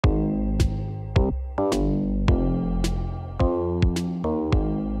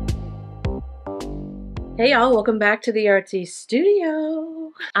Hey y'all, welcome back to the Artsy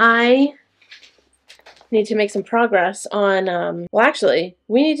Studio. I need to make some progress on, well actually,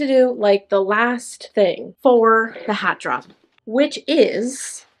 we need to do like the last thing for the hat drop, which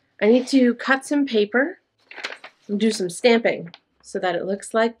is, I need to cut some paper and do some stamping so that it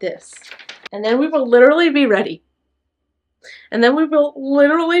looks like this. And then we will literally be ready.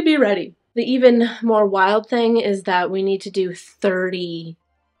 The even more wild thing is that we need to do 30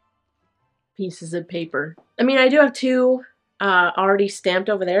 pieces of paper. I mean, I do have two already stamped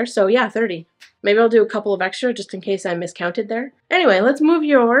over there, so yeah, 30. Maybe I'll do a couple of extra just in case I miscounted there. Anyway, let's move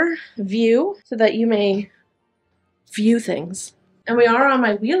your view so that you may view things. And we are on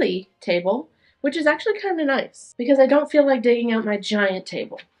my wheelie table, which is actually kind of nice because I don't feel like digging out my giant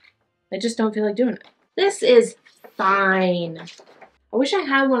table. I just don't feel like doing it. This is fine. I wish I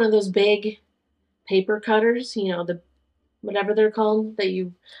had one of those big paper cutters, you know, the whatever they're called,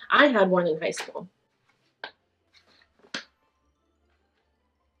 I had one in high school.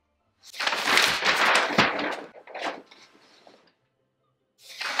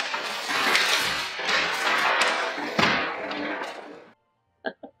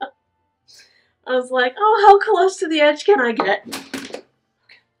 I was like, oh, how close to the edge can I get?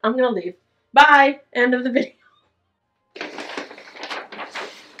 I'm gonna leave. Bye! End of the video.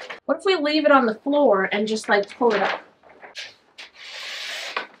 What if we leave it on the floor and just like pull it up?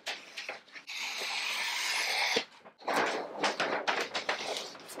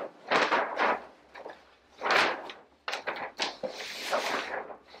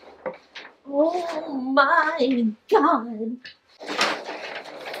 Oh my God.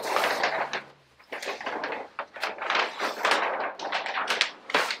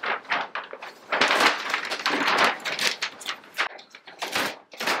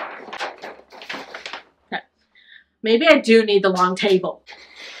 Okay. Maybe I do need the long table.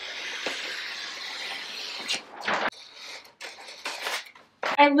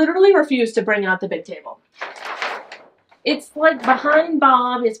 I literally refuse to bring out the big table. It's like behind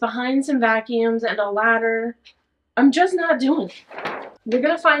Bob, it's behind some vacuums and a ladder. I'm just not doing it. You're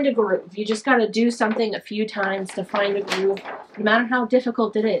gonna find a groove. You just gotta do something a few times to find a groove, no matter how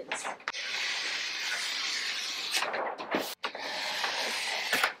difficult it is.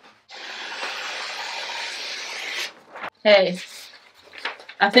 Hey,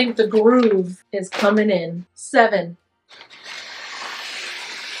 I think the groove is coming in. 7.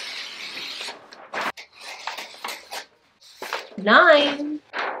 9.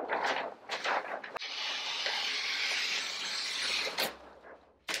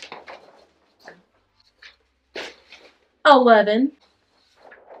 11.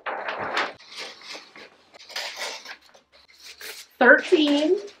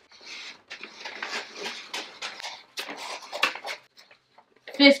 13.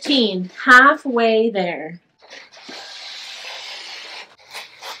 15. Halfway there.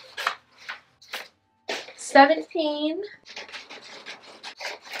 17.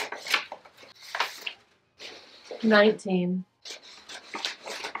 19.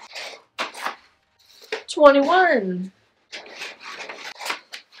 21.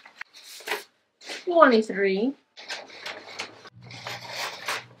 23.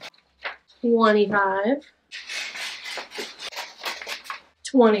 25.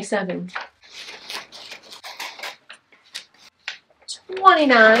 27.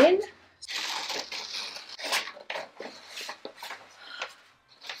 29.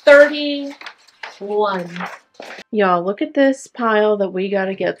 31. Y'all, look at this pile that we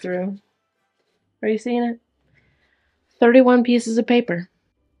gotta get through. Are you seeing it? 31 pieces of paper.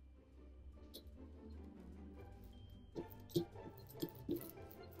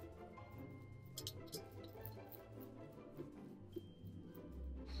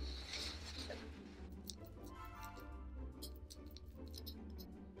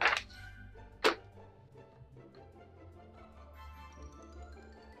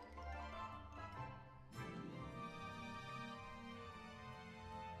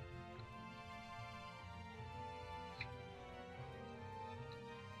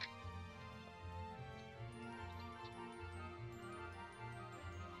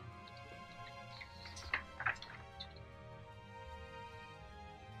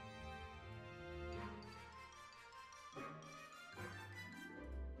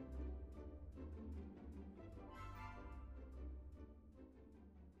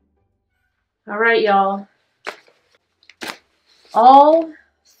 All right, y'all. All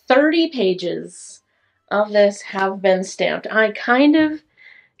 30 pages of this have been stamped. I kind of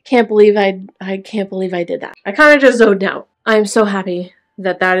can't believe I can't believe I did that. I kind of just zoned out. I'm so happy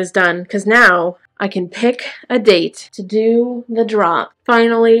that that is done because now I can pick a date to do the drop.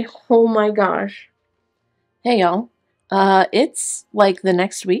 Finally, oh my gosh. Hey y'all. It's like the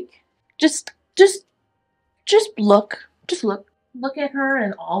next week. Just look. Just look. Look at her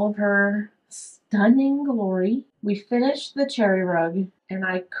in all of her stunning glory. We finished the cherry rug, and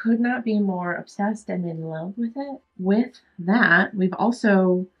I could not be more obsessed and in love with it. With that, we've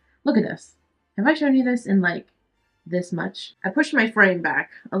also, look at this. Have I shown you this in like this much? I pushed my frame back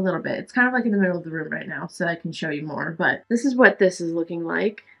a little bit. It's kind of like in the middle of the room right now, so I can show you more, but this is what this is looking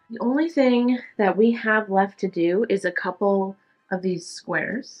like. The only thing that we have left to do is a couple of these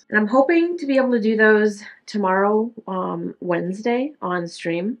squares. And I'm hoping to be able to do those tomorrow, Wednesday on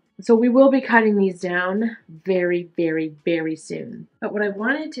stream. So we will be cutting these down very, very, very soon. But what I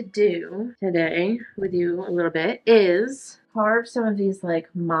wanted to do today with you a little bit is carve some of these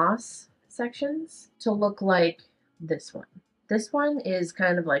like moss sections to look like this one. This one is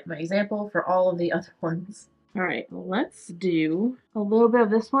kind of like my example for all of the other ones. All right, let's do a little bit of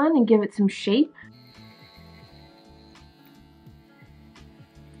this one and give it some shape.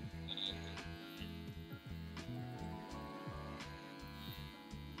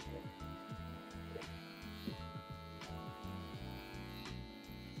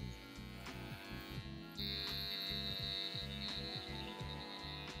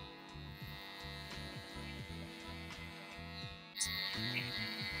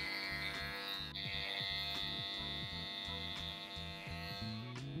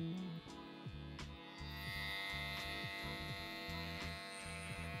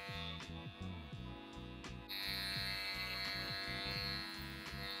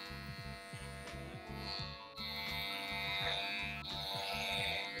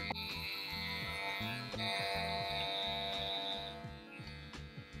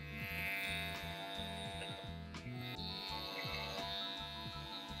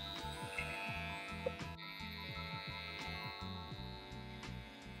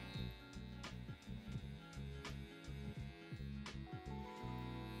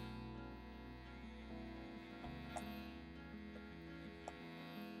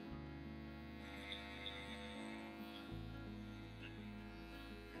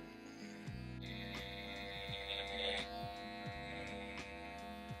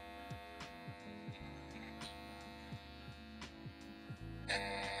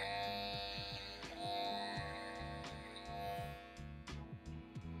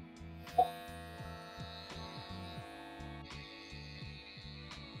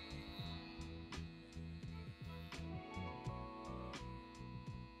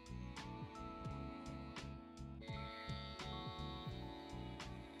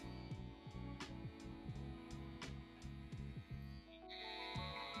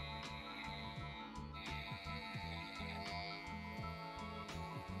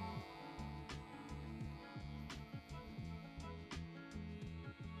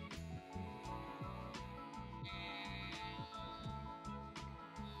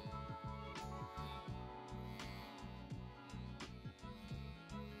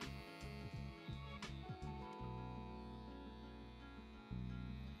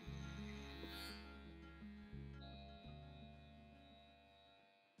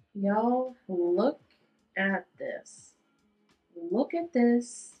 Y'all, look at this. Look at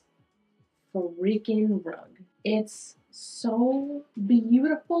this freaking rug. It's so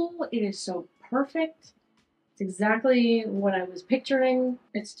beautiful. It is so perfect. It's exactly what I was picturing.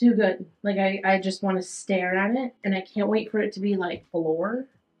 It's too good. Like, I just want to stare at it, and I can't wait for it to be like floor,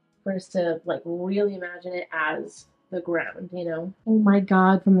 for us to like really imagine it as the ground, you know? Oh my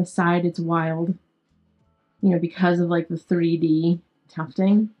god, from the side it's wild. You know, because of like the 3D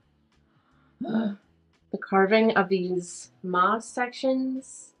tufting. The carving of these moss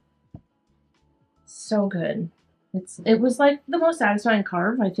sections, so good. It was like the most satisfying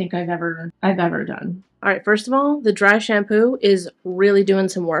carve I think I've ever done. All right, first of all, the dry shampoo is really doing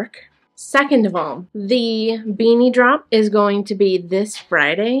some work. Second of all, the beanie drop is going to be this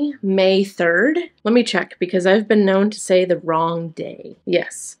Friday, May 3rd. Let me check because I've been known to say the wrong day.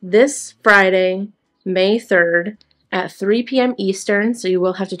 Yes, this Friday, May 3rd at 3 p.m. Eastern, so you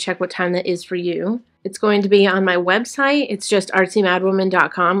will have to check what time that is for you. It's going to be on my website. It's just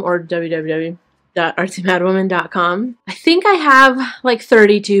artsymadwoman.com or www.artsymadwoman.com. I think I have like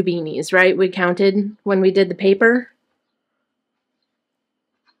 32 beanies, right? We counted when we did the paper.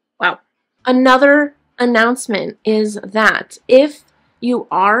 Wow. Another announcement is that if you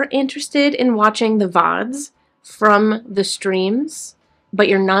are interested in watching the VODs from the streams, but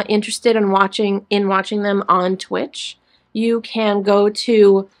you're not interested in watching them on Twitch, you can go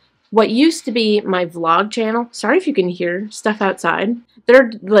to what used to be my vlog channel. Sorry if you can hear stuff outside.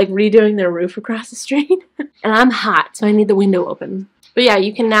 They're like redoing their roof across the street. And I'm hot, so I need the window open. But yeah,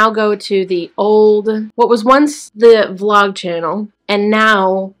 you can now go to the old, what was once the vlog channel, and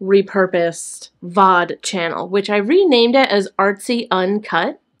now repurposed VOD channel, which I renamed it as Artsy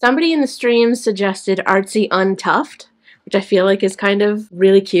Uncut. Somebody in the stream suggested Artsy Untuffed, which I feel like is kind of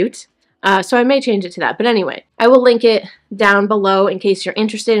really cute. So I may change it to that. But anyway, I will link it down below in case you're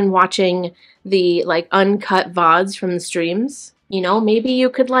interested in watching the like uncut VODs from the streams. You know, maybe you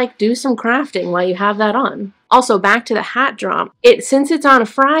could like do some crafting while you have that on. Also, back to the hat drop. Since it's on a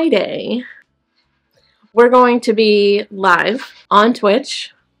Friday, we're going to be live on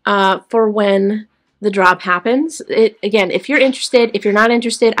Twitch for when the drop happens. Again, if you're interested, if you're not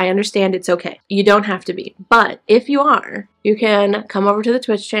interested, I understand, it's okay. You don't have to be. But if you are, you can come over to the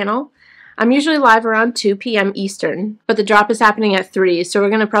Twitch channel. I'm usually live around 2 p.m. Eastern, but the drop is happening at 3, so we're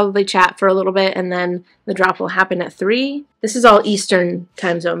going to probably chat for a little bit, and then the drop will happen at 3. This is all Eastern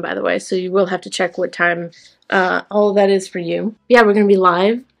time zone, by the way, so you will have to check what time all of that is for you. Yeah, we're going to be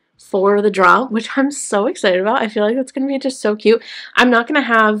live for the drop, which I'm so excited about. I feel like that's going to be just so cute. I'm not going to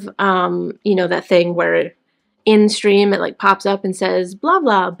have, you know, that thing where in stream it like pops up and says, blah,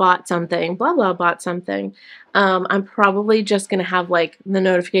 blah, bought something, blah, blah, bought something. I'm probably just going to have like the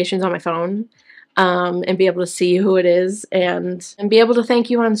notifications on my phone and be able to see who it is and be able to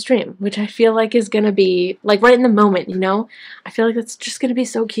thank you on stream, which I feel like is going to be like right in the moment, you know? I feel like that's just going to be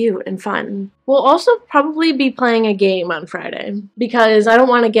so cute and fun. We'll also probably be playing a game on Friday because I don't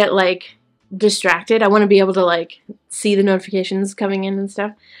want to get like distracted. I want to be able to like see the notifications coming in and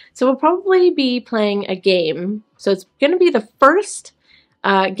stuff. So we'll probably be playing a game. So it's going to be the first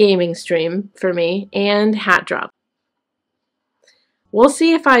gaming stream for me and hat drop. We'll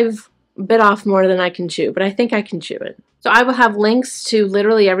see if I've bit off more than I can chew, but I think I can chew it. So I will have links to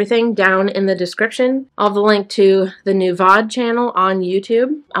literally everything down in the description. I'll have a link to the new VOD channel on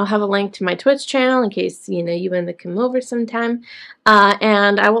YouTube. I'll have a link to my Twitch channel in case, you know, you want to come over sometime.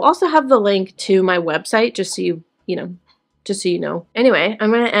 And I will also have the link to my website just so you know. Anyway,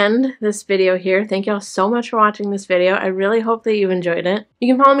 I'm going to end this video here. Thank y'all so much for watching this video. I really hope that you enjoyed it.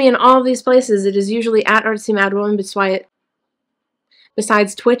 You can follow me in all of these places. It is usually at Artsymadwoman.biz.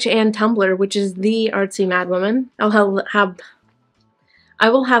 Besides Twitch and Tumblr, which is the Artsymadwoman. I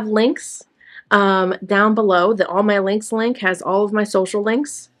will have links down below. All my links link has all of my social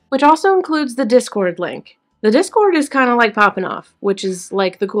links, which also includes the Discord link. The Discord is kind of like popping off, which is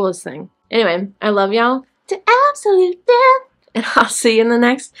like the coolest thing. Anyway, I love y'all to absolute death, and I'll see you in the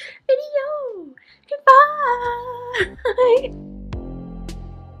next video. Goodbye.